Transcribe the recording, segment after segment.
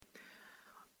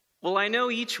Well, I know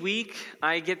each week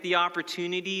I get the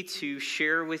opportunity to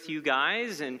share with you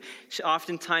guys and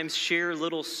oftentimes share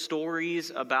little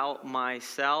stories about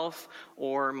myself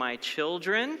or my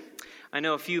children. I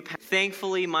know a few,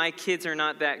 thankfully my kids are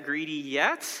not that greedy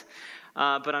yet,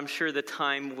 but I'm sure the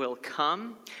time will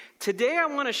come. Today I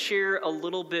want to share a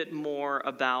little bit more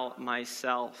about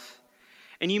myself.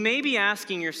 And you may be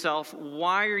asking yourself,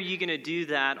 why are you going to do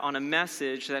that on a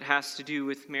message that has to do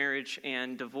with marriage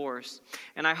and divorce?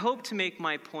 And I hope to make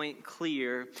my point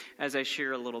clear as I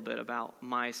share a little bit about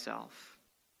myself.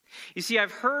 You see,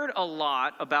 I've heard a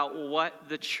lot about what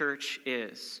the church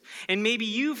is. And maybe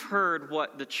you've heard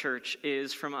what the church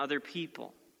is from other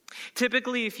people.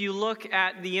 Typically, if you look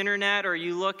at the internet or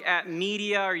you look at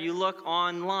media or you look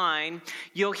online,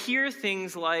 you'll hear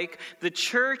things like the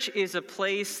church is a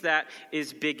place that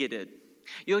is bigoted.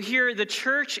 You'll hear the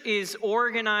church is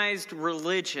organized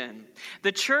religion.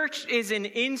 The church is an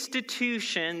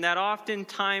institution that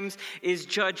oftentimes is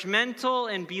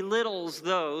judgmental and belittles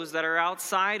those that are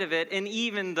outside of it and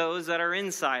even those that are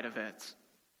inside of it.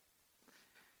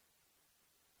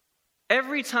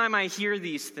 Every time I hear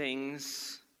these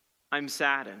things, I'm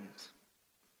saddened.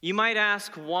 You might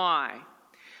ask why.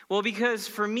 Well, because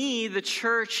for me, the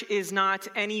church is not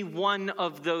any one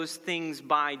of those things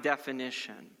by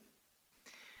definition.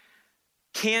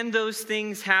 Can those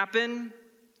things happen?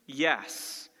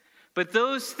 Yes. But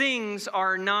those things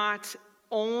are not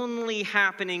only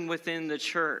happening within the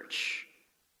church.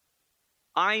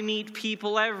 I meet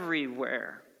people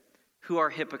everywhere who are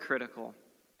hypocritical,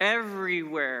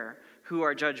 everywhere who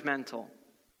are judgmental.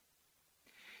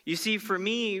 You see, for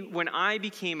me, when I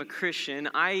became a Christian,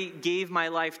 I gave my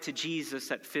life to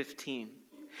Jesus at 15.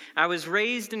 I was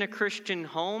raised in a Christian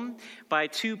home by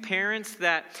two parents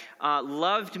that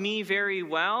loved me very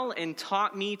well and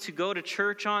taught me to go to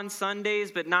church on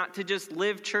Sundays, but not to just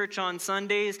live church on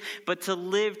Sundays, but to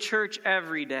live church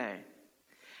every day.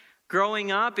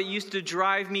 Growing up, it used to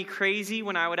drive me crazy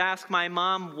when I would ask my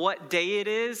mom what day it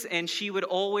is, and she would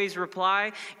always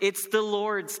reply, "It's the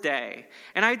Lord's Day."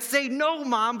 And I'd say, "No,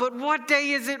 Mom, but what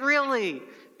day is it really?"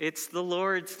 "It's the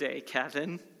Lord's Day,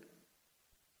 Kevin."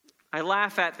 I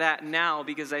laugh at that now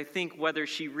because I think whether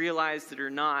she realized it or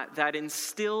not, that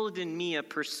instilled in me a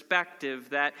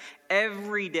perspective that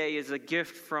every day is a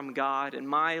gift from God and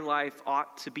my life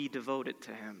ought to be devoted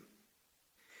to Him.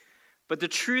 But the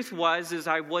truth is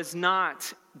I was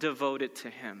not devoted to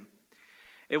Him.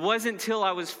 It wasn't until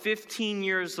I was 15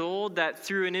 years old that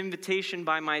through an invitation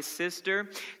by my sister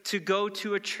to go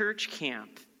to a church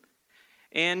camp.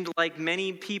 And like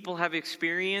many people have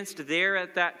experienced, there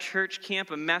at that church camp,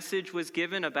 a message was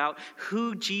given about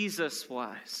who Jesus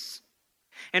was.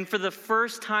 And for the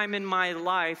first time in my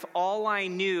life, all I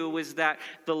knew was that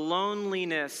the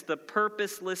loneliness, the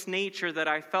purposeless nature that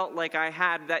I felt like I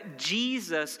had, that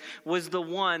Jesus was the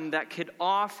one that could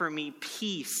offer me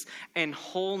peace and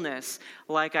wholeness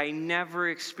like I never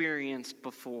experienced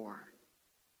before.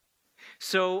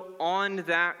 So on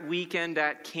that weekend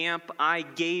at camp, I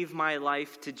gave my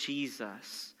life to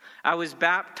Jesus. I was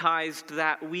baptized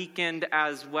that weekend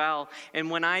as well. And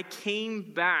when I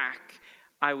came back,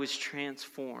 I was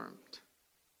transformed.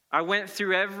 I went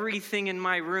through everything in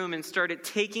my room and started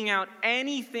taking out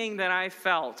anything that I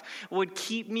felt would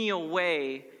keep me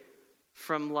away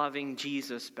from loving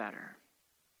Jesus better.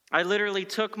 I literally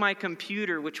took my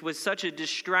computer, which was such a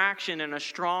distraction and a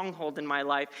stronghold in my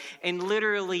life, and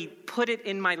literally put it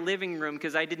in my living room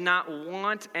because I did not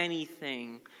want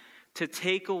anything to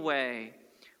take away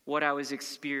what I was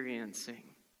experiencing.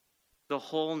 The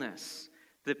wholeness,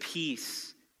 the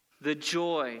peace, the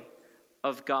joy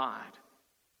of God.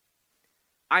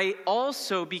 I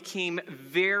also became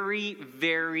very,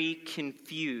 very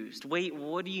confused. Wait,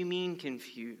 what do you mean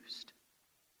confused?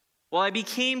 Well, I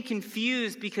became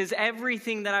confused because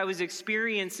everything that I was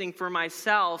experiencing for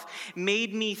myself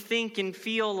made me think and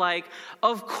feel like,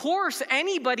 of course,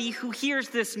 anybody who hears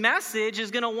this message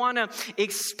is going to want to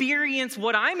experience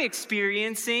what I'm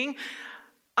experiencing.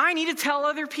 I need to tell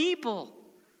other people.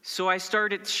 So I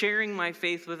started sharing my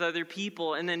faith with other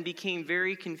people and then became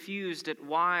very confused at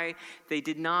why they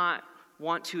did not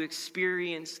want to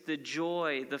experience the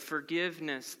joy, the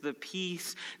forgiveness, the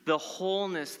peace, the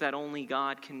wholeness that only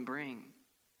God can bring.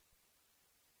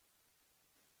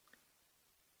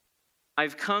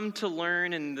 I've come to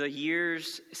learn in the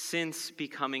years since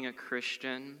becoming a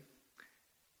Christian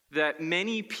that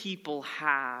many people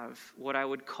have what I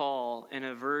would call an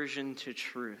aversion to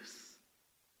truth.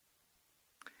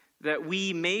 That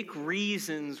we make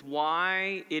reasons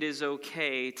why it is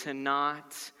okay to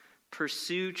not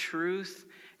pursue truth,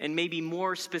 and maybe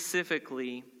more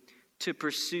specifically, to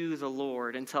pursue the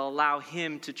Lord and to allow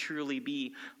him to truly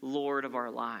be Lord of our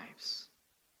lives.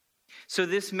 So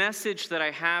this message that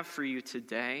I have for you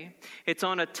today, it's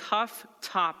on a tough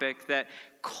topic that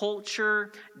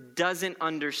culture doesn't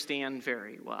understand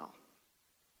very well.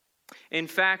 In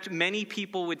fact, many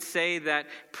people would say that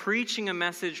preaching a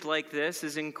message like this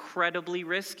is incredibly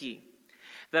risky.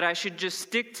 That I should just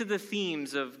stick to the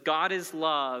themes of God is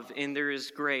love and there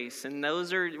is grace. And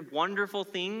those are wonderful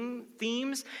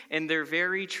themes, and they're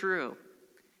very true.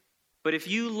 But if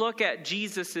you look at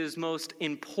Jesus' most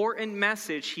important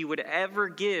message he would ever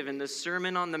give in the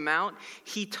Sermon on the Mount,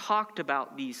 he talked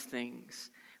about these things.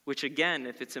 Which again,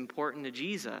 if it's important to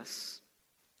Jesus,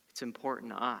 it's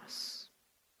important to us.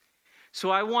 So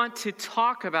I want to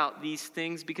talk about these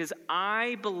things because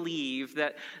I believe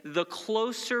that the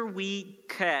closer we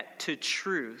get to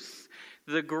truth,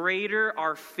 the greater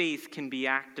our faith can be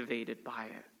activated by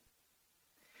it.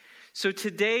 So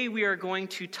today we are going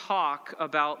to talk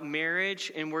about marriage,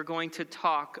 and we're going to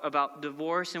talk about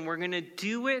divorce, and we're going to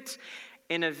do it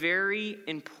in a very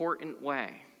important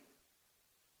way.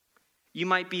 You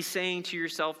might be saying to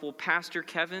yourself, well, Pastor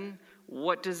Kevin,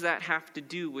 what does that have to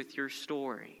do with your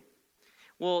story?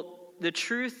 Well, the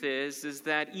truth is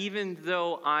that even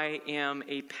though I am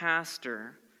a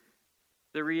pastor,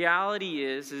 the reality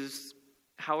is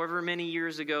however many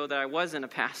years ago that I wasn't a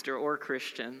pastor or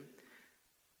Christian,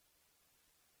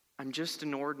 I'm just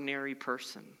an ordinary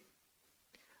person.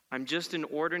 I'm just an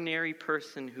ordinary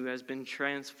person who has been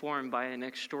transformed by an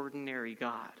extraordinary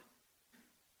God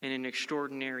and an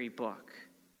extraordinary book.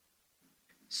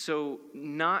 So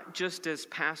not just as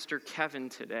Pastor Kevin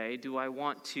today do I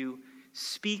want to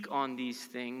speak on these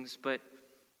things, but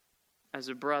as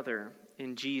a brother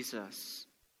in Jesus,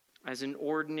 as an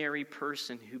ordinary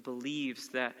person who believes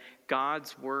that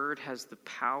God's word has the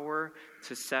power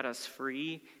to set us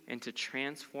free and to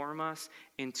transform us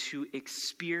and to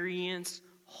experience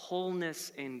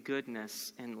wholeness and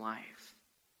goodness in life.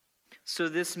 So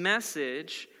this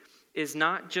message is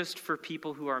not just for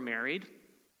people who are married.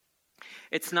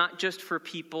 It's not just for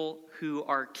people who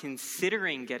are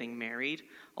considering getting married,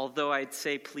 although I'd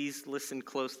say please listen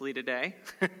closely today.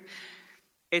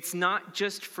 It's not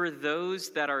just for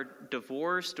those that are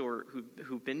divorced or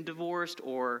who've been divorced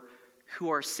or who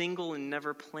are single and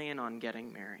never plan on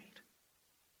getting married.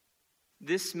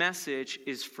 This message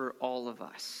is for all of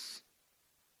us.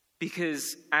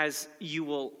 Because as you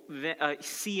will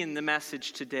see in the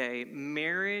message today,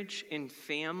 marriage and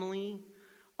family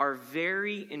are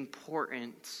very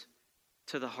important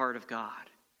to the heart of God.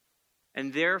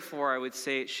 And therefore, I would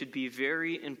say it should be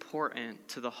very important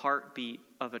to the heartbeat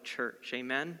of a church.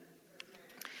 Amen?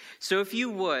 So if you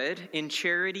would, in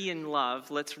charity and love,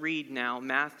 let's read now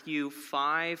Matthew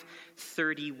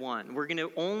 5:31. We're going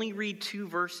to only read 2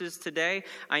 verses today.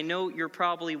 I know you're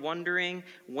probably wondering,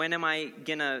 when am I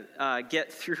going to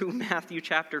get through Matthew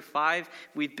chapter 5?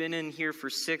 We've been in here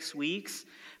for 6 weeks.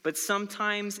 But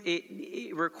sometimes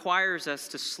it requires us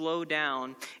to slow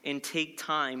down and take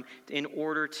time in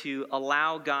order to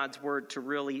allow God's word to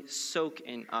really soak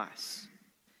in us.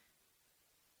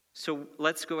 So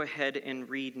let's go ahead and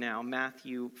read now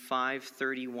Matthew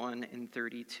 5:31 and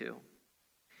 32.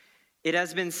 It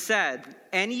has been said,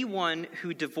 anyone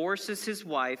who divorces his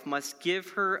wife must give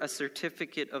her a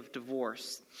certificate of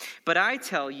divorce. But I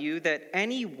tell you that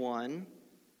anyone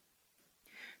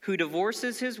who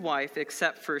divorces his wife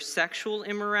except for sexual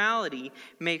immorality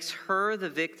makes her the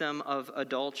victim of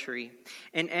adultery.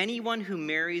 And anyone who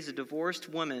marries a divorced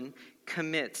woman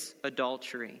commits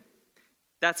adultery.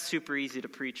 That's super easy to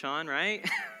preach on, right?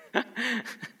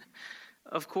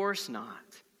 Of course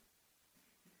not.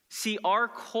 See, our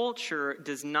culture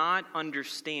does not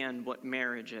understand what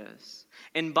marriage is.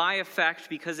 And by effect,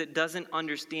 because it doesn't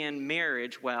understand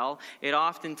marriage well, it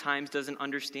oftentimes doesn't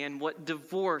understand what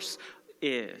divorce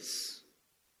is.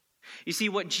 You see,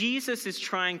 what Jesus is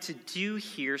trying to do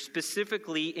here,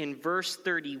 specifically in verse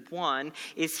 31,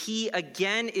 is he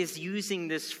again is using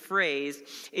this phrase,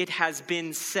 it has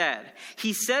been said.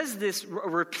 He says this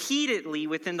repeatedly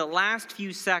within the last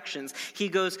few sections. He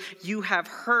goes, you have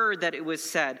heard that it was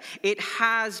said. It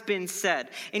has been said.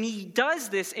 And he does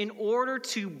this in order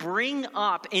to bring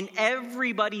up in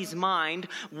everybody's mind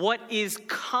what is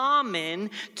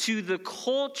common to the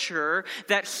culture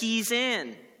that he's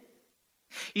in.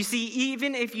 You see,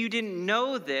 even if you didn't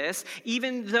know this,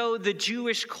 even though the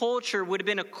Jewish culture would have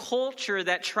been a culture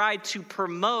that tried to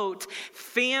promote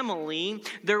family,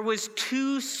 there was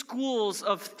 2 schools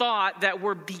of thought that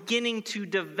were beginning to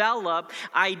develop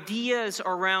ideas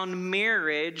around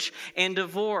marriage and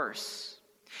divorce.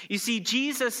 You see,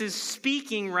 Jesus is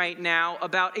speaking right now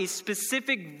about a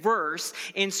specific verse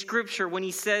in Scripture when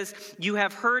he says, you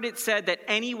have heard it said that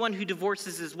anyone who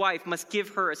divorces his wife must give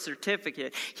her a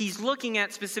certificate. He's looking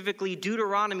at specifically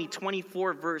Deuteronomy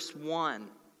 24, verse 1.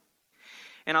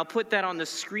 And I'll put that on the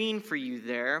screen for you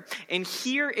there. And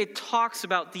here it talks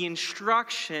about the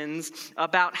instructions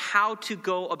about how to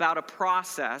go about a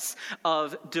process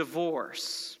of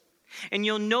divorce. And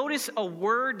you'll notice a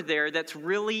word there that's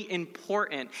really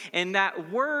important. And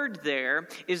that word there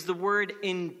is the word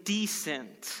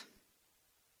indecent.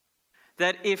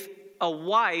 That if a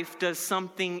wife does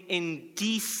something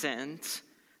indecent,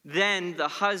 then the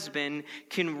husband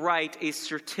can write a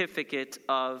certificate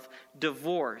of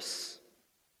divorce.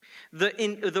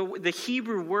 The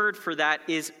Hebrew word for that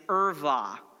is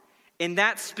erva. And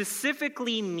that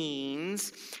specifically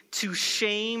means to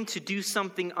shame, to do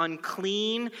something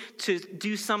unclean, to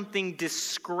do something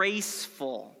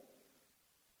disgraceful.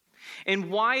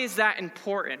 And why is that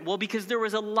important? Well, because there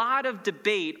was a lot of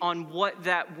debate on what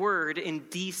that word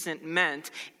indecent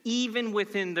meant, even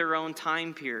within their own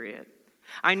time period.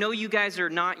 I know you guys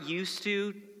are not used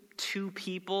to two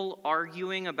people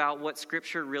arguing about what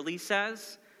Scripture really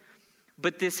says,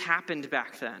 but this happened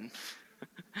back then.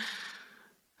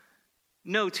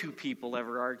 No two people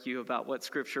ever argue about what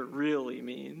Scripture really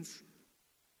means.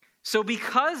 So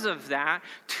because of that,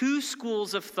 two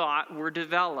schools of thought were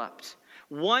developed.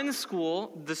 One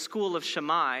school, the school of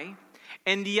Shammai,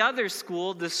 and the other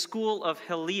school, the school of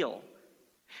Hillel.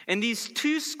 And these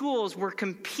two schools were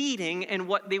competing in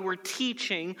what they were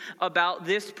teaching about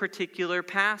this particular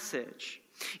passage.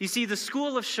 You see, the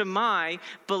school of Shammai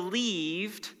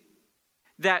believed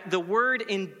that the word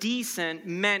indecent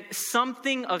meant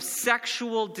something of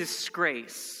sexual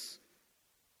disgrace.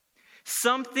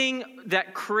 Something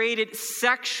that created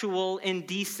sexual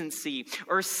indecency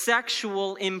or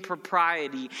sexual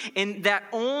impropriety. And that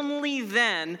only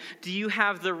then do you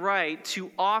have the right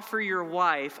to offer your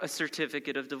wife a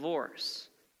certificate of divorce.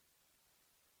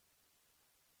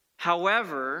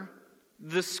 However,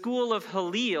 the school of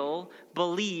Hillel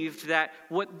believed that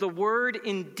what the word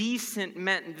indecent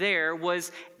meant there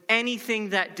was anything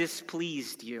that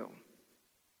displeased you.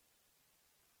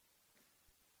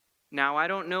 Now, I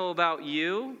don't know about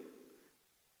you,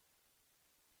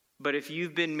 but if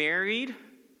you've been married,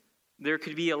 there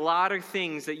could be a lot of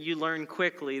things that you learn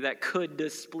quickly that could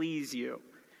displease you,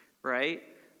 right?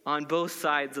 On both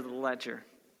sides of the ledger.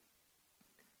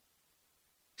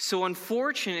 So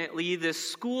unfortunately, the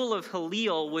school of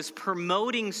Hillel was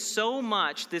promoting so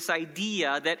much this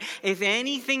idea that if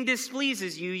anything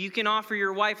displeases you, you can offer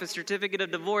your wife a certificate of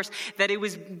divorce, that it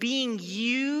was being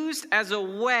used as a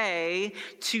way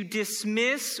to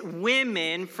dismiss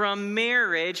women from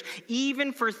marriage,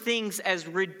 even for things as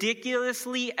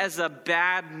ridiculously as a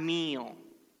bad meal.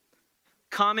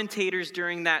 Commentators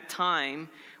during that time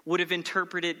would have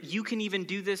interpreted, you can even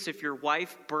do this if your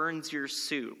wife burns your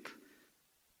soup.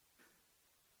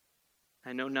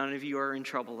 I know none of you are in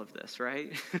trouble of this,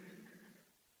 right?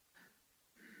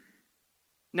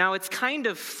 Now, it's kind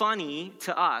of funny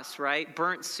to us, right?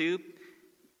 Burnt soup,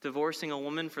 divorcing a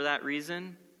woman for that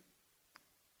reason.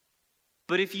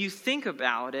 But if you think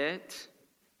about it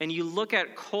and you look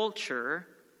at culture,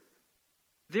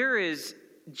 there is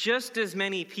just as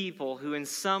many people who in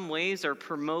some ways are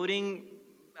promoting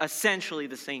essentially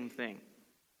the same thing.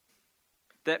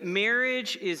 That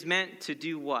marriage is meant to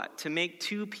do what? To make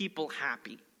two people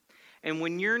happy. And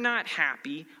when you're not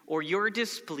happy or you're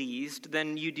displeased,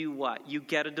 then you do what? You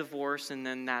get a divorce, and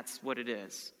then that's what it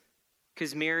is.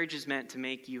 Because marriage is meant to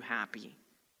make you happy.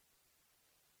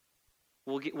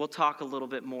 We'll talk a little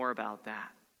bit more about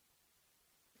that.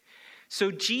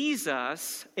 So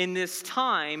Jesus, in this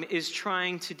time, is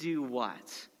trying to do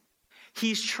what?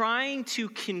 He's trying to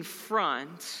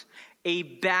confront a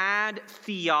bad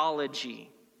theology.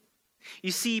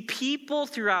 You see, people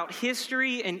throughout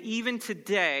history and even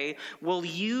today will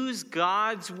use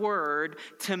God's word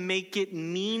to make it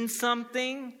mean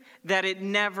something that it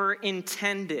never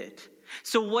intended.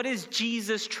 So what is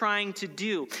Jesus trying to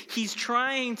do? He's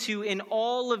trying to, in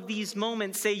all of these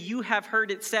moments, say, you have heard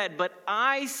it said, but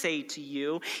I say to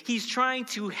you. He's trying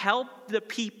to help the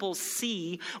people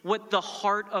see what the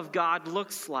heart of God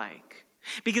looks like.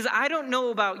 Because I don't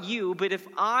know about you, but if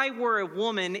I were a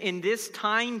woman in this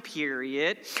time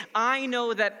period, I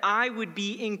know that I would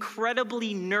be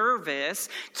incredibly nervous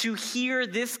to hear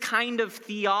this kind of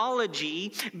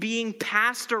theology being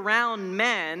passed around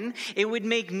men. It would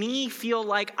make me feel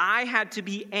like I had to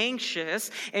be anxious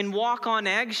and walk on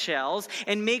eggshells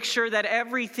and make sure that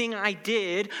everything I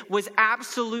did was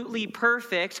absolutely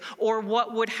perfect, or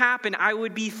what would happen? I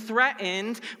would be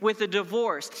threatened with a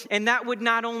divorce. And that would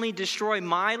not only destroy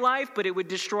my life, but it would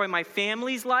destroy my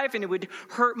family's life, and it would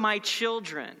hurt my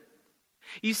children.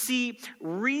 You see,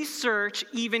 research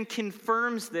even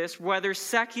confirms this, whether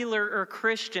secular or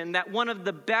Christian, that one of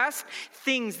the best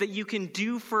things that you can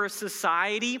do for a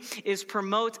society is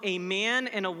promote a man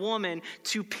and a woman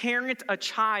to parent a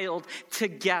child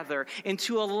together and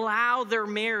to allow their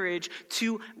marriage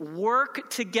to work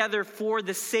together for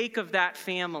the sake of that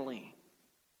family.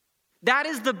 That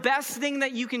is the best thing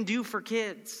that you can do for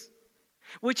kids.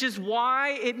 Which is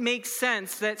why it makes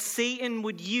sense that Satan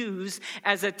would use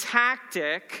as a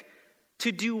tactic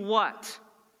to do what?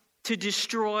 To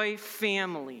destroy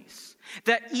families.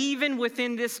 That even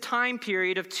within this time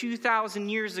period of 2,000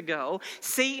 years ago,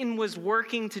 Satan was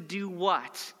working to do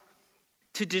what?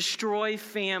 To destroy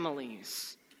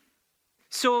families.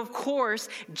 So, of course,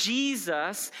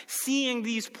 Jesus, seeing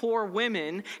these poor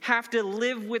women have to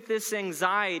live with this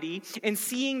anxiety and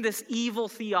seeing this evil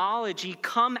theology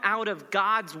come out of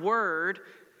God's word,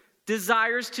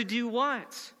 desires to do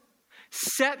what?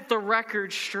 Set the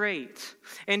record straight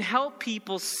and help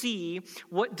people see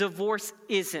what divorce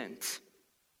isn't.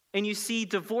 And you see,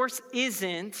 divorce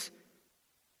isn't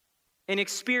an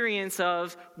experience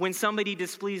of when somebody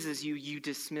displeases you, you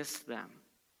dismiss them.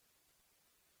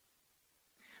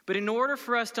 But in order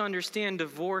for us to understand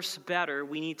divorce better,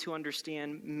 we need to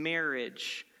understand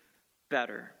marriage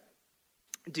better.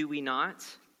 Do we not?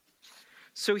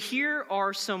 So here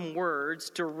are some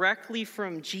words directly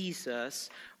from Jesus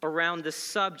around the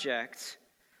subject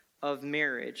of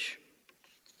marriage.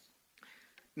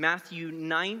 Matthew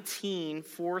 19,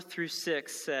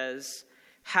 4-6 says,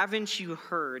 "Haven't you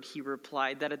heard," he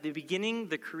replied, "that at the beginning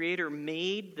the Creator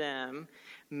made them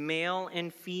male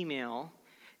and female,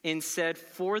 and said,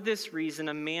 for this reason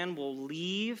a man will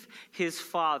leave his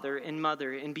father and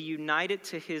mother and be united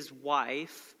to his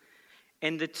wife,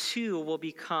 and the two will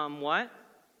become what?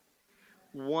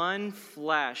 One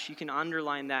flesh." You can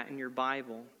underline that in your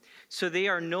Bible. "So they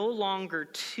are no longer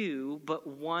two, but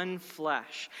one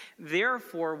flesh.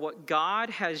 Therefore, what God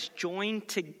has joined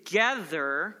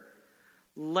together,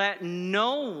 let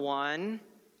no one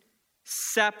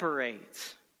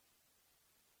separate."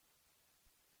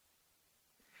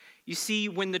 You see,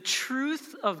 when the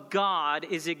truth of God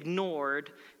is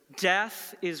ignored,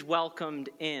 death is welcomed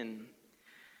in.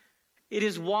 It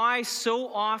is why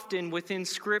so often within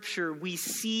Scripture we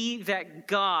see that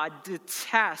God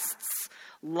detests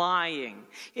lying.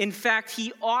 In fact,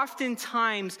 he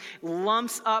oftentimes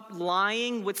lumps up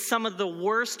lying with some of the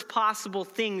worst possible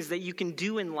things that you can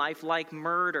do in life, like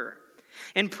murder.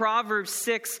 In Proverbs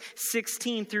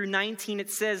 6:16-19,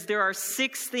 it says, "There are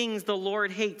 6 things the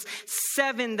Lord hates,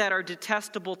 7 that are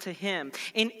detestable to him."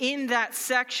 And in that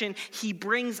section, he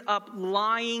brings up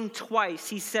lying twice.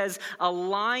 He says, a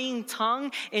lying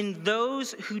tongue, and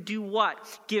those who do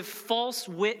what? Give false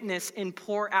witness and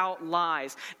pour out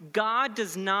lies. God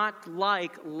does not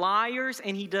like liars,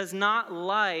 and he does not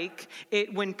like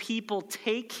it when people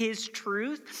take his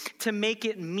truth to make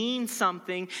it mean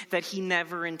something that he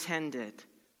never intended.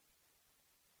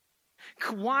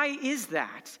 Why is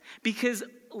that? Because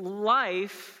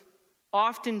life,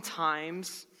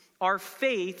 oftentimes, our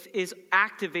faith is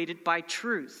activated by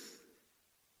truth.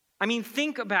 I mean,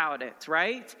 think about it,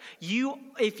 right?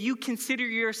 If you consider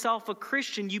yourself a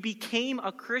Christian, you became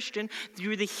a Christian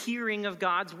through the hearing of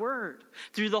God's word,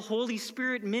 through the Holy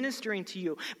Spirit ministering to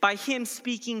you, by him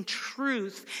speaking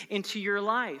truth into your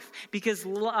life. Because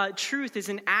truth is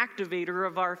an activator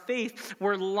of our faith,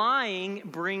 where lying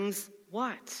brings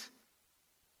what?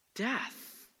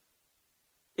 Death.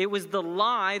 It was the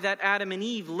lie that Adam and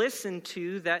Eve listened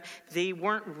to, that they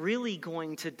weren't really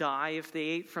going to die if they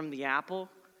ate from the apple.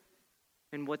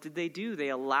 And what did they do? They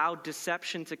allowed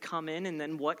deception to come in, and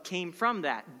then what came from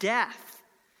that? Death.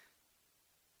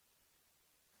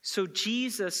 So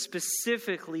Jesus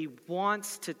specifically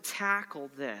wants to tackle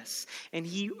this, and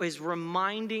he is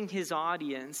reminding his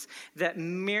audience that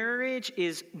marriage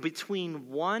is between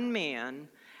one man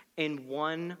and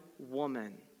one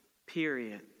woman,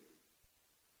 period.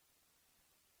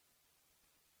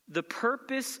 The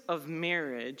purpose of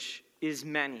marriage is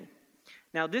many.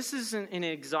 Now, this isn't an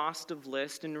exhaustive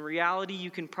list. In reality, you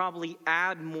can probably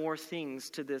add more things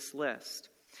to this list.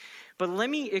 But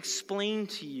let me explain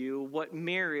to you what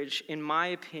marriage, in my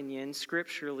opinion,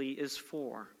 scripturally is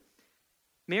for.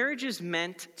 Marriage is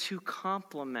meant to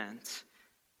complement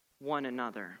one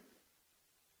another.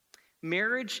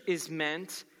 Marriage is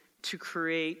meant to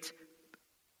create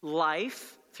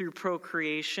life through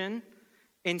procreation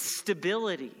and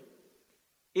stability.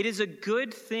 It is a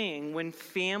good thing when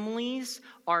families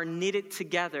are knitted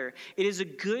together. It is a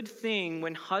good thing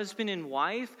when husband and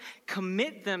wife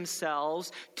commit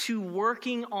themselves to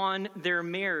working on their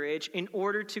marriage in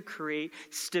order to create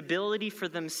stability for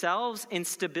themselves and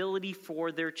stability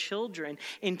for their children.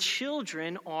 And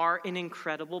children are an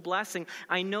incredible blessing.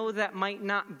 I know that might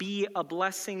not be a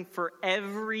blessing for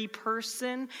every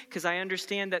person, because I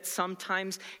understand that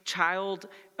sometimes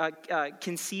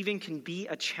conceiving can be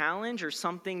a challenge or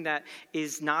something that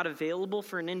is not available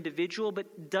for an individual, but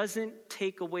doesn't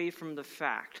take away from the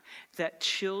fact that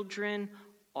children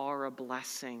are a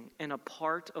blessing and a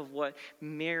part of what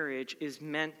marriage is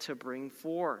meant to bring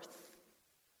forth.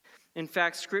 In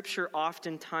fact, Scripture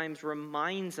oftentimes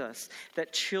reminds us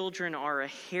that children are a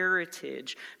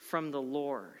heritage from the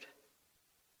Lord.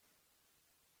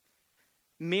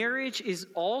 Marriage is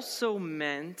also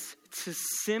meant to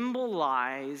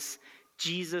symbolize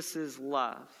Jesus'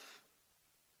 love.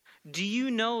 Do you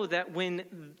know that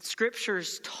when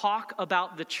scriptures talk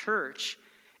about the church,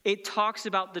 it talks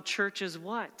about the church as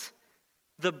what?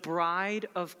 The bride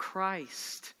of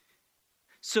Christ.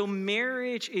 So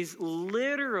marriage is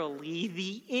literally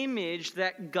the image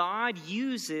that God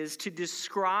uses to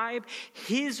describe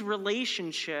his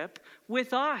relationship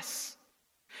with us.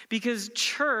 Because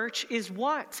church is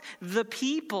what? The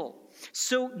people.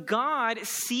 So God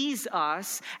sees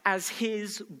us as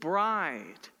his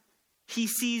bride. He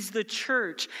sees the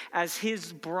church as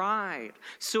his bride.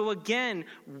 So again,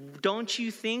 don't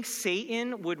you think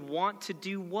Satan would want to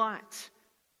do what?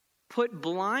 Put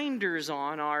blinders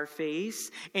on our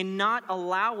face and not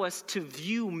allow us to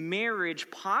view marriage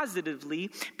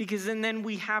positively, because then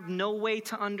we have no way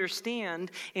to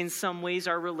understand, in some ways,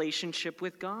 our relationship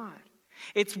with God.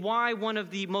 It's why one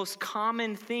of the most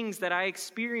common things that I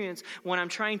experience when I'm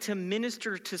trying to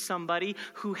minister to somebody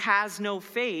who has no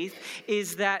faith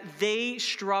is that they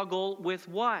struggle with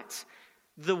what?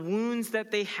 The wounds that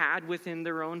they had within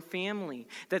their own family.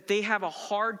 That they have a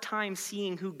hard time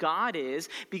seeing who God is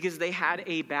because they had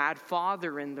a bad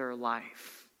father in their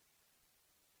life.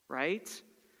 Right?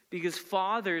 Because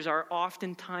fathers are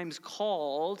oftentimes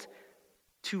called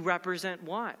to represent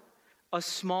what? A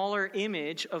smaller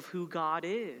image of who God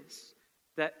is.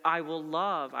 That I will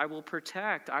love, I will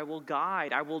protect, I will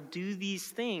guide, I will do these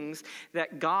things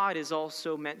that God is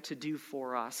also meant to do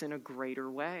for us in a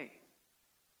greater way.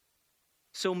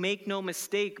 So make no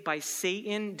mistake, by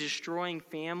Satan destroying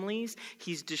families,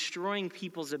 he's destroying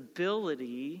people's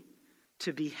ability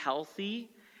to be healthy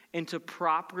and to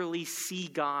properly see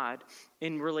God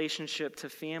in relationship to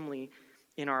family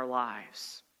in our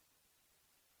lives.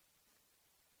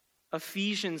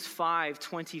 Ephesians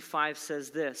 5:25 says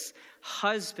this: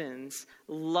 husbands,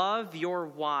 love your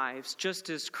wives just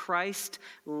as Christ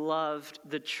loved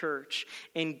the church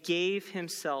and gave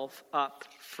himself up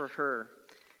for her.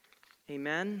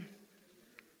 Amen?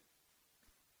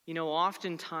 You know,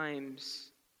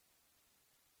 oftentimes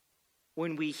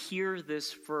when we hear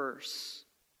this verse,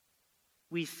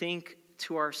 we think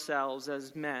to ourselves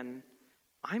as men,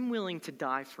 I'm willing to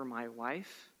die for my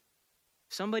wife.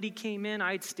 If somebody came in,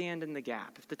 I'd stand in the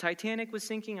gap. If the Titanic was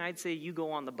sinking, I'd say, you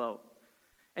go on the boat.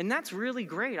 And that's really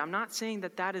great. I'm not saying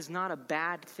that that is not a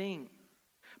bad thing.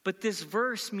 But this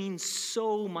verse means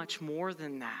so much more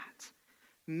than that.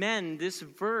 Men, this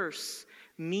verse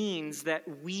means that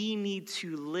we need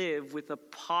to live with a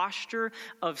posture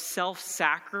of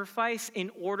self-sacrifice in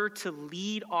order to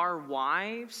lead our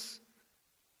wives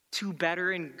to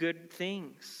better and good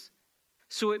things.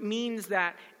 So it means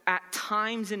that at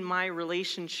times in my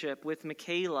relationship with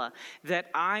Michaela, that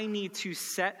I need to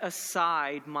set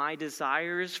aside my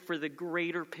desires for the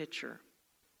greater picture.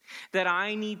 That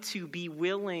I need to be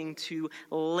willing to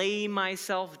lay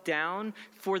myself down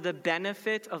for the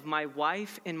benefit of my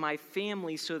wife and my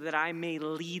family so that I may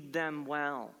lead them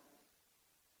well.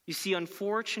 You see,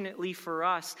 unfortunately for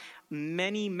us,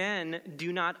 many men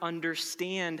do not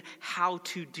understand how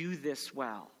to do this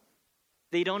well.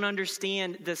 They don't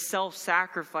understand the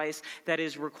self-sacrifice that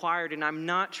is required. And I'm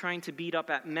not trying to beat up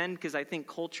at men because I think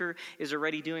culture is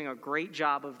already doing a great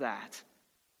job of that.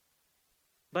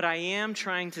 But I am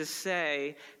trying to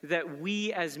say that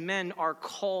we as men are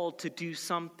called to do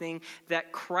something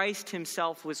that Christ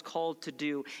himself was called to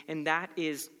do, and that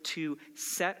is to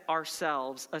set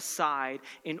ourselves aside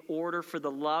in order for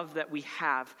the love that we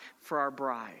have for our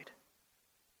bride.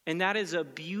 And that is a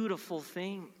beautiful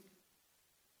thing.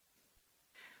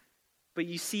 But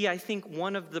you see, I think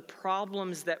one of the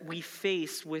problems that we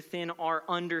face within our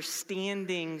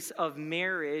understandings of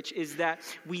marriage is that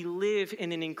we live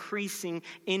in an increasing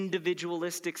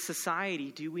individualistic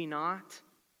society, do we not?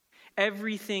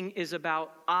 Everything is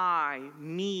about I,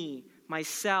 me,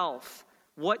 myself.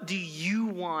 What do you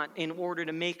want in order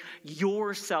to make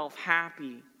yourself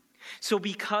happy? So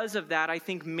because of that, I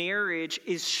think marriage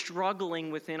is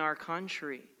struggling within our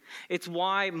country. It's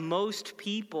why most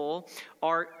people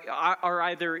are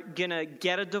either going to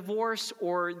get a divorce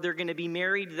or they're going to be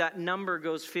married. That number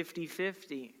goes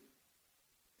 50-50.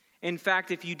 In fact,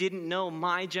 if you didn't know,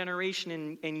 my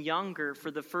generation and younger,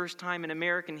 for the first time in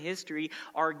American history,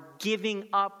 are giving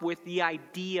up with the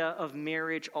idea of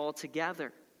marriage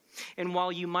altogether. And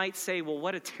while you might say, well,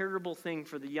 what a terrible thing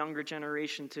for the younger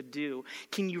generation to do,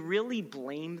 can you really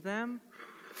blame them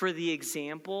for the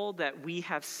example that we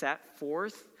have set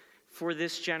forth for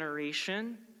this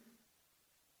generation?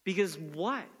 Because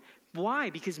what? Why?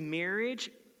 Because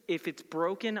marriage, if it's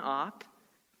broken up,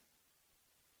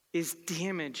 is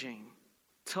damaging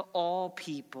to all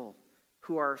people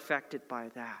who are affected by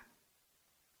that.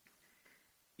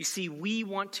 You see, we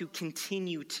want to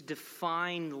continue to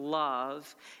define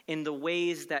love in the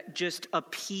ways that just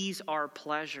appease our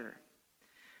pleasure.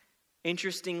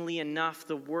 Interestingly enough,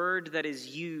 the word that is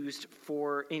used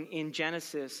for in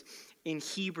Genesis in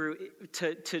Hebrew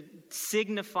to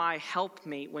signify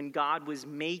helpmate when God was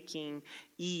making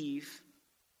Eve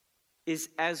is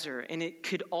Ezer, and it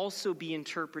could also be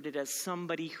interpreted as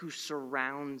somebody who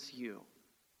surrounds you.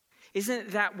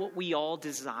 Isn't that what we all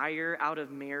desire out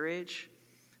of marriage?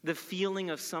 The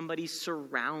feeling of somebody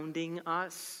surrounding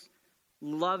us,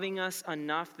 loving us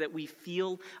enough that we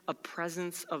feel a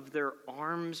presence of their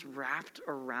arms wrapped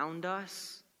around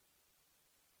us.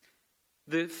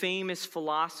 The famous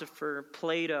philosopher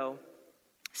Plato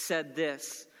said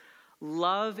this: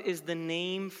 love is the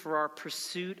name for our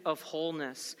pursuit of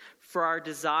wholeness, for our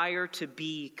desire to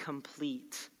be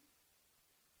complete.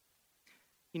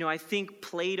 You know, I think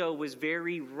Plato was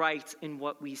very right in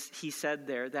what he said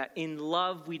there, that in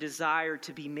love we desire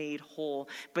to be made whole.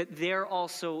 But there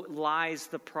also lies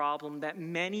the problem that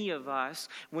many of us,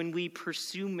 when we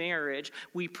pursue marriage,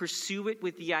 we pursue it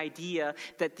with the idea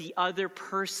that the other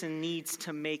person needs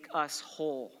to make us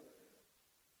whole.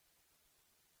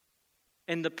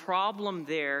 And the problem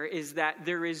there is that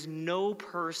there is no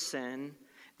person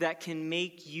that can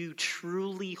make you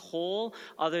truly whole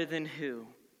other than who?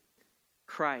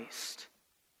 Christ.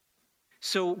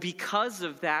 So because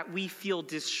of that, we feel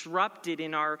disrupted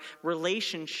in our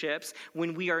relationships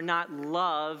when we are not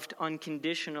loved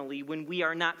unconditionally, when we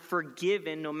are not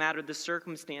forgiven no matter the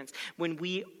circumstance, when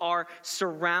we are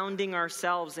surrounding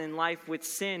ourselves in life with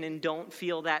sin and don't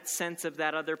feel that sense of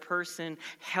that other person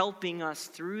helping us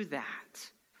through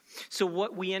that. So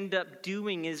what we end up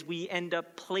doing is we end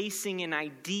up placing an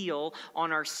ideal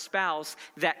on our spouse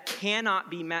that cannot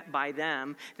be met by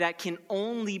them, that can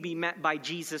only be met by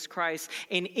Jesus Christ.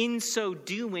 And in so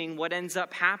doing, what ends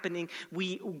up happening,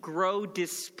 we grow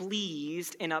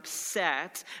displeased and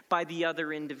upset by the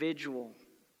other individual.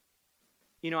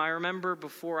 You know, I remember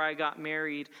before I got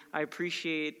married, I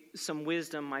appreciate some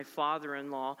wisdom my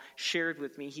father-in-law shared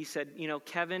with me. He said, you know,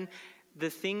 Kevin, the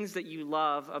things that you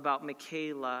love about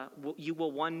Michaela, you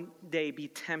will one day be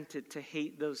tempted to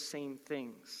hate those same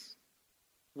things.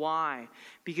 Why?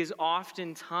 Because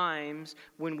oftentimes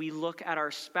when we look at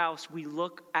our spouse, we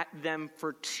look at them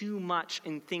for too much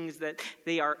in things that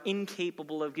they are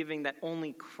incapable of giving that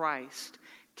only Christ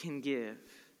can give.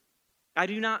 I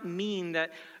do not mean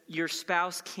that your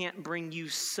spouse can't bring you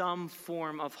some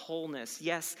form of wholeness.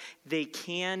 Yes, they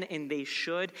can and they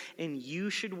should, and you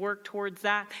should work towards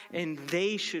that, and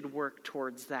they should work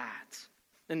towards that.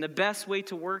 And the best way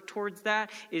to work towards that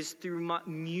is through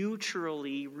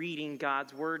mutually reading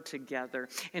God's word together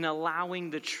and allowing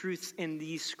the truths in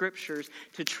these scriptures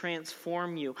to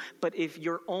transform you. But if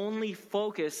your only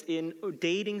focus in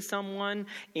dating someone,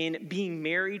 in being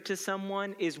married to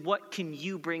someone, is what can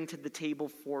you bring to the table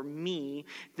for me,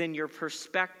 then your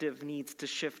perspective needs to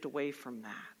shift away from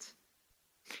that.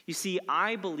 You see,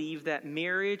 I believe that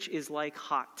marriage is like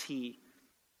hot tea.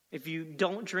 If you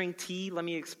don't drink tea, let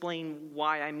me explain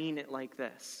why I mean it like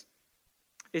this.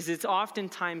 It's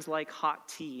oftentimes like hot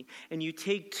tea, and you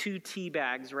take 2 tea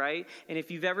bags, right? And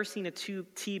if you've ever seen a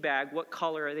tea bag, what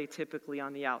color are they typically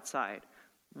on the outside?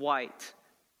 White.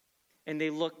 And they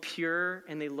look pure,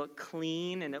 and they look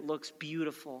clean, and it looks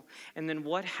beautiful. And then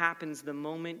what happens the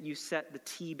moment you set the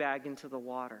tea bag into the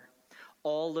water?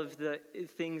 All of the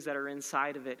things that are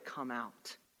inside of it come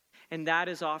out. And that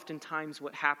is oftentimes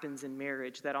what happens in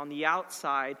marriage, that on the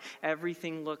outside,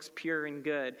 everything looks pure and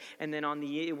good. And then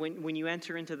when you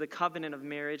enter into the covenant of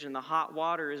marriage and the hot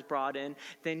water is brought in,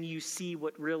 then you see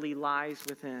what really lies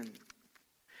within.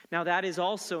 Now, that is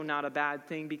also not a bad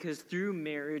thing, because through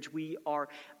marriage, we are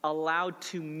allowed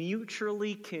to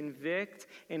mutually convict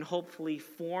and hopefully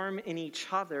form in each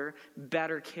other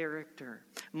better character.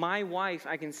 My wife,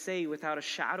 I can say without a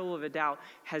shadow of a doubt,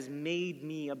 has made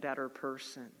me a better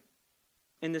person.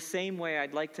 In the same way,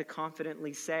 I'd like to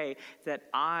confidently say that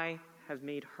I have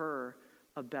made her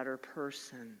a better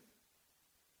person.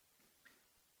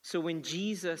 So when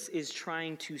Jesus is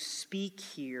trying to speak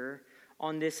here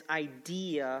on this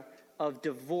idea of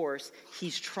divorce,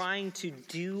 he's trying to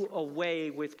do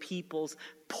away with people's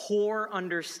poor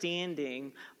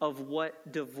understanding of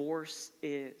what divorce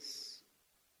is.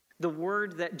 The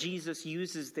word that Jesus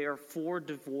uses there for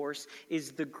divorce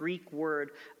is the Greek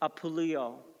word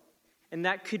apulio. And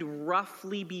that could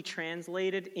roughly be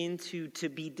translated into to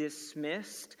be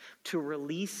dismissed, to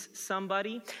release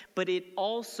somebody. But it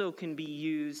also can be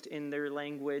used in their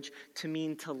language to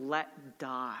mean to let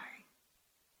die.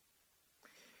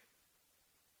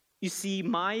 You see,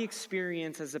 my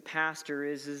experience as a pastor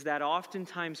is that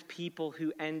oftentimes people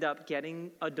who end up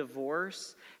getting a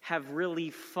divorce have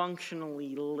really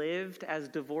functionally lived as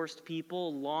divorced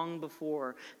people long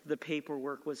before the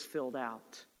paperwork was filled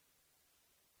out.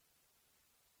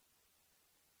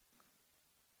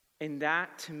 And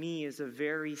that, to me, is a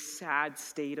very sad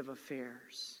state of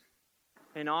affairs.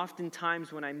 And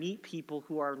oftentimes when I meet people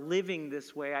who are living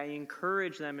this way, I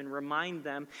encourage them and remind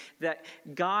them that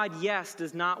God, yes,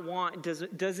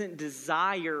 doesn't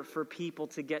desire for people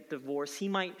to get divorced. He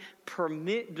might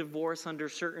permit divorce under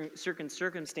certain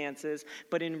circumstances,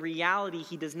 but in reality,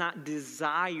 he does not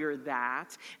desire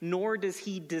that, nor does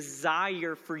he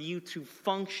desire for you to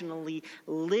functionally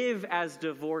live as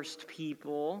divorced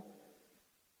people.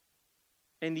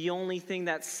 And the only thing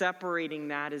that's separating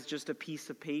that is just a piece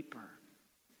of paper.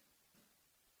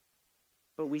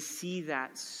 But we see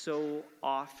that so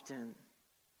often.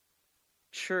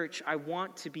 Church, I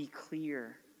want to be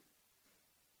clear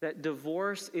that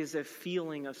divorce is a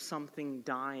feeling of something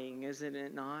dying, isn't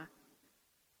it not?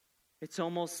 It's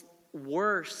almost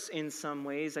worse in some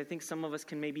ways. I think some of us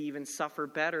can maybe even suffer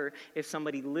better if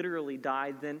somebody literally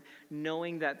died than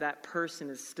knowing that that person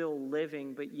is still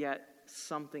living, but yet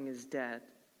something is dead.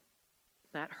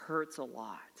 That hurts a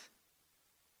lot.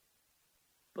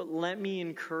 But let me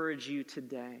encourage you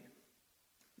today,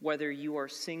 whether you are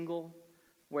single,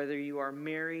 whether you are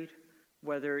married,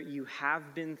 whether you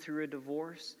have been through a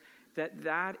divorce,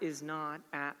 that is not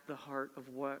at the heart of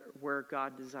where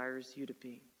God desires you to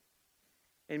be.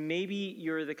 And maybe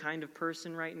you're the kind of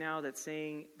person right now that's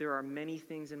saying, there are many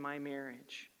things in my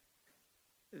marriage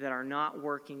that are not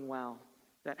working well,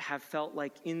 that have felt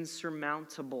like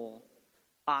insurmountable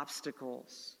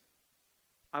obstacles.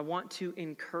 I want to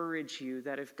encourage you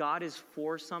that if God is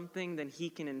for something, then he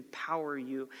can empower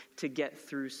you to get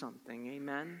through something.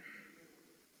 Amen?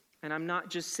 And I'm not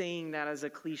just saying that as a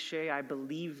cliche. I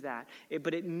believe that.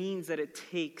 But it means that it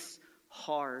takes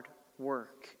hard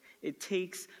work. It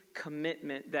takes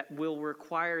commitment that will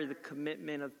require the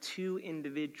commitment of two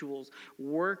individuals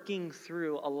working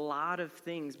through a lot of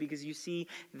things. Because you see,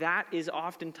 that is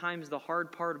oftentimes the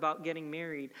hard part about getting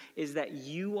married, is that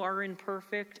you are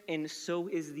imperfect and so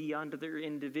is the other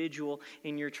individual,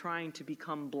 and you're trying to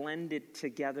become blended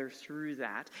together through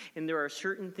that. And there are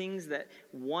certain things that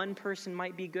one person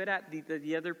might be good at,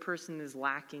 the other person is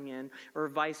lacking in, or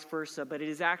vice versa. But it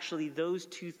is actually those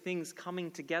two things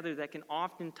coming together that can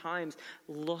oftentimes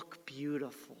look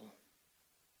beautiful.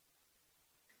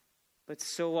 But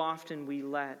so often we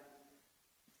let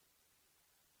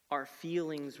our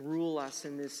feelings rule us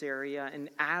in this area, and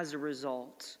as a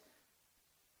result,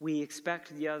 we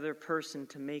expect the other person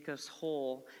to make us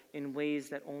whole in ways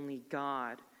that only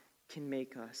God can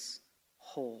make us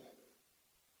whole.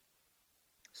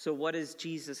 So what does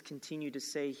Jesus continue to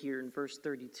say here in verse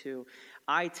 32?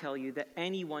 I tell you that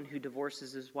anyone who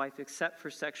divorces his wife except for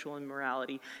sexual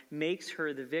immorality makes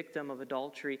her the victim of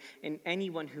adultery, and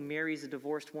anyone who marries a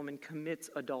divorced woman commits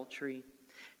adultery.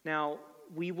 Now,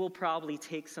 we will probably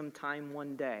take some time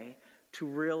one day to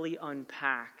really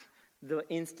unpack the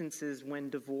instances when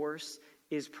divorce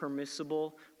is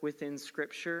permissible within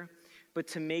Scripture. But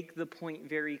to make the point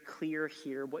very clear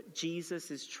here, what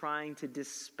Jesus is trying to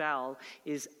dispel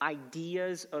is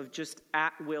ideas of just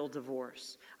at-will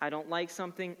divorce. I don't like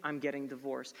something, I'm getting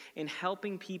divorced. And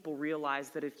helping people realize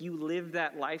that if you live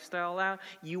that lifestyle out,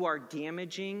 you are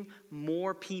damaging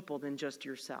more people than just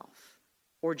yourself.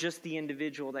 or just the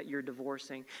individual that you're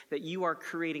divorcing, that you are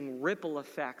creating ripple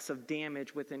effects of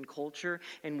damage within culture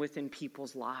and within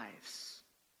people's lives.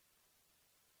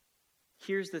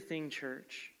 Here's the thing,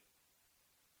 church.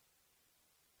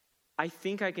 I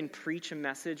think I can preach a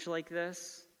message like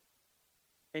this,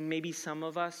 and maybe some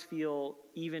of us feel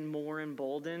even more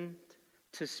emboldened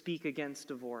to speak against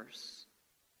divorce.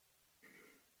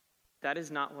 That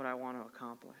is not what I want to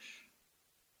accomplish.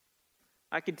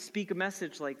 I could speak a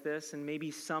message like this, and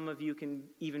maybe some of you can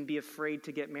even be afraid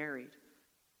to get married.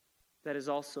 That is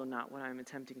also not what I'm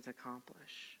attempting to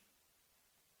accomplish.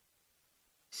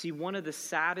 See, one of the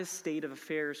saddest state of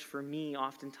affairs for me,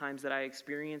 oftentimes, that I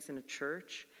experience in a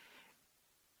church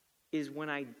is when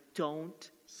I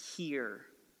don't hear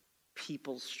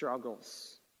people's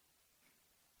struggles.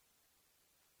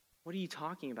 What are you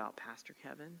talking about, Pastor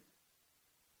Kevin?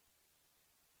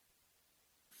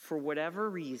 For whatever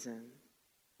reason,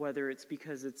 whether it's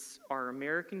because it's our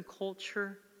American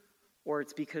culture or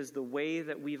it's because the way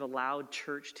that we've allowed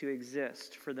church to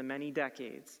exist for the many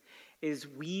decades, is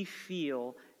we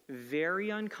feel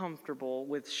very uncomfortable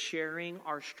with sharing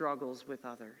our struggles with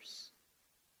others.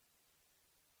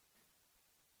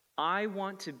 I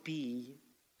want to be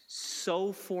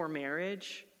so for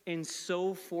marriage and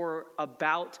so for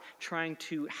about trying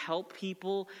to help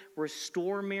people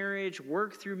restore marriage,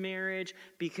 work through marriage,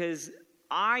 because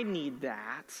I need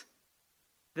that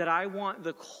I want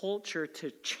the culture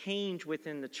to change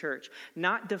within the church.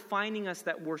 Not defining us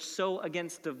that we're so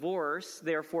against divorce,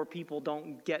 therefore people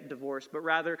don't get divorced, but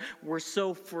rather we're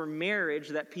so for marriage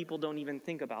that people don't even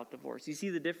think about divorce. You see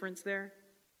the difference there?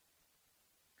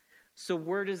 So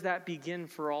where does that begin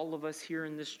for all of us here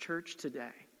in this church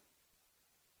today?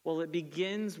 Well, it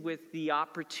begins with the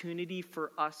opportunity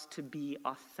for us to be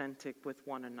authentic with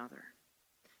one another.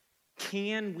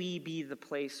 Can we be the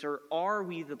place, or are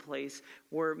we the place,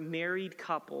 where married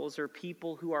couples or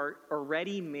people who are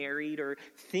already married or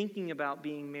thinking about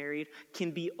being married can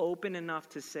be open enough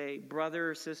to say, brother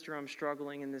or sister, I'm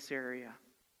struggling in this area?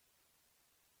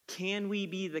 Can we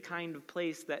be the kind of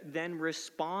place that then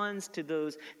responds to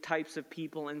those types of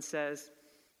people and says,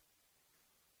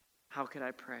 how could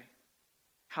I pray?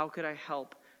 How could I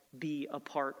help be a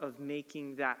part of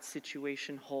making that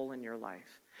situation whole in your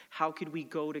life? How could we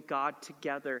go to God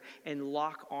together and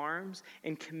lock arms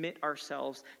and commit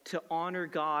ourselves to honor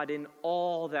God in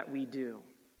all that we do?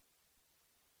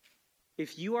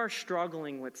 If you are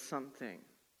struggling with something,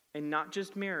 and not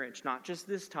just marriage, not just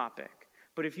this topic,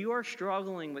 but if you are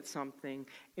struggling with something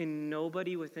and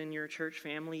nobody within your church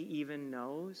family even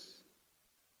knows,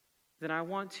 then I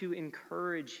want to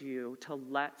encourage you to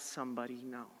let somebody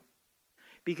know.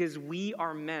 Because we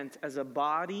are meant as a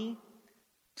body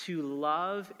to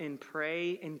love and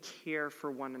pray and care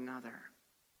for one another.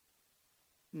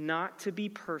 Not to be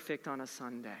perfect on a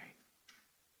Sunday.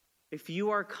 If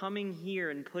you are coming here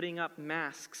and putting up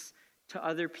masks to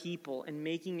other people and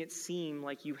making it seem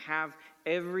like you have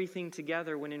everything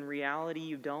together when in reality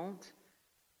you don't,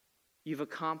 you've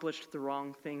accomplished the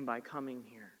wrong thing by coming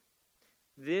here.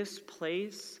 This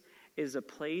place is a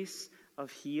place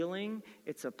of healing.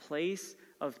 It's a place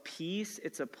of peace.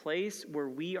 It's a place where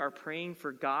we are praying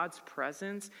for God's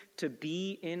presence to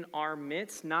be in our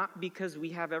midst, not because we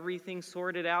have everything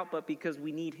sorted out, but because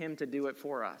we need Him to do it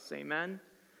for us. Amen?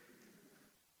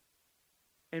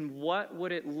 And what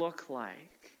would it look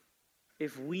like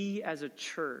if we as a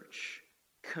church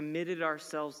committed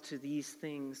ourselves to these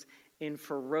things in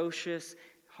ferocious,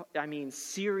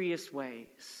 serious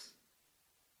ways?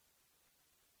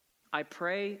 I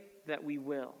pray that we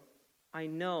will. I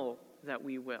know that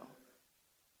we will.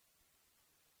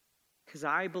 Because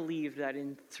I believe that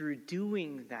through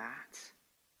doing that,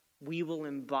 we will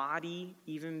embody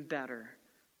even better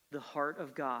the heart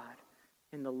of God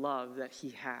and the love that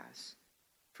He has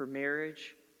for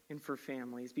marriage and for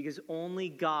families. Because only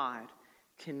God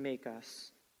can make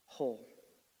us whole.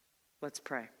 Let's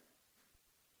pray.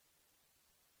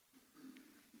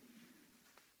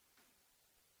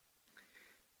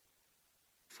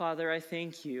 Father, I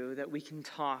thank you that we can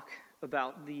talk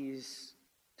about these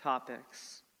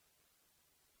topics.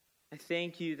 I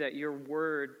thank you that your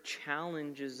word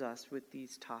challenges us with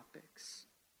these topics.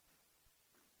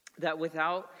 That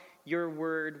without your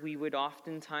word, we would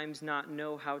oftentimes not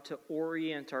know how to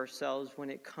orient ourselves when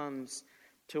it comes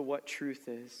to what truth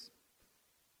is.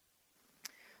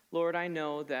 Lord, I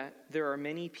know that there are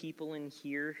many people in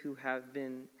here who have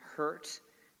been hurt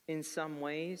in some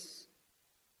ways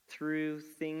through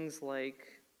things like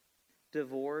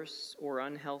divorce or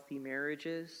unhealthy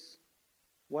marriages,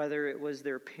 whether it was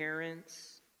their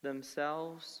parents,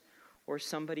 themselves, or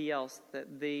somebody else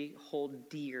that they hold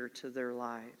dear to their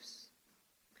lives.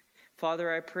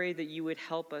 Father, I pray that you would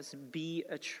help us be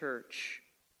a church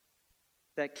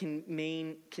that can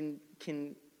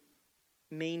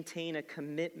maintain a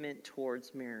commitment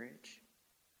towards marriage.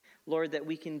 Lord, that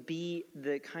we can be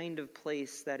the kind of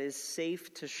place that is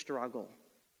safe to struggle,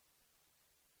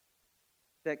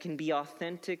 that can be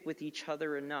authentic with each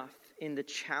other enough in the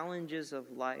challenges of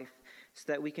life so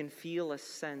that we can feel a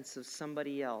sense of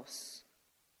somebody else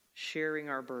sharing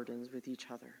our burdens with each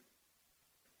other.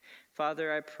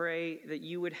 Father, I pray that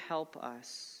you would help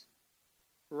us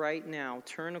right now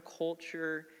turn a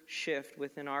culture shift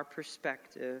within our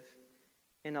perspective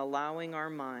in allowing our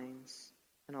minds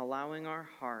and allowing our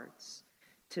hearts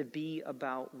to be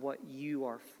about what you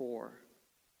are for,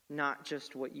 not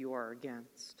just what you are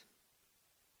against.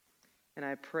 And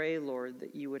I pray, Lord,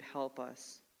 that you would help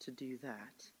us to do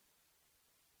that.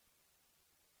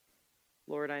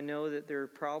 Lord, I know that there are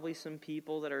probably some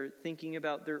people that are thinking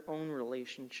about their own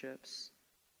relationships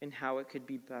and how it could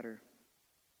be better.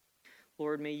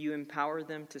 Lord, may you empower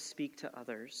them to speak to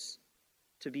others,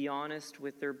 to be honest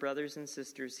with their brothers and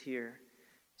sisters here,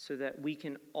 so that we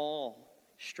can all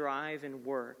strive and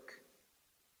work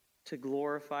to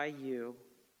glorify you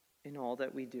in all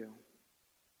that we do.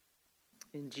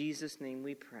 In Jesus' name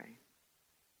we pray.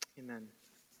 Amen.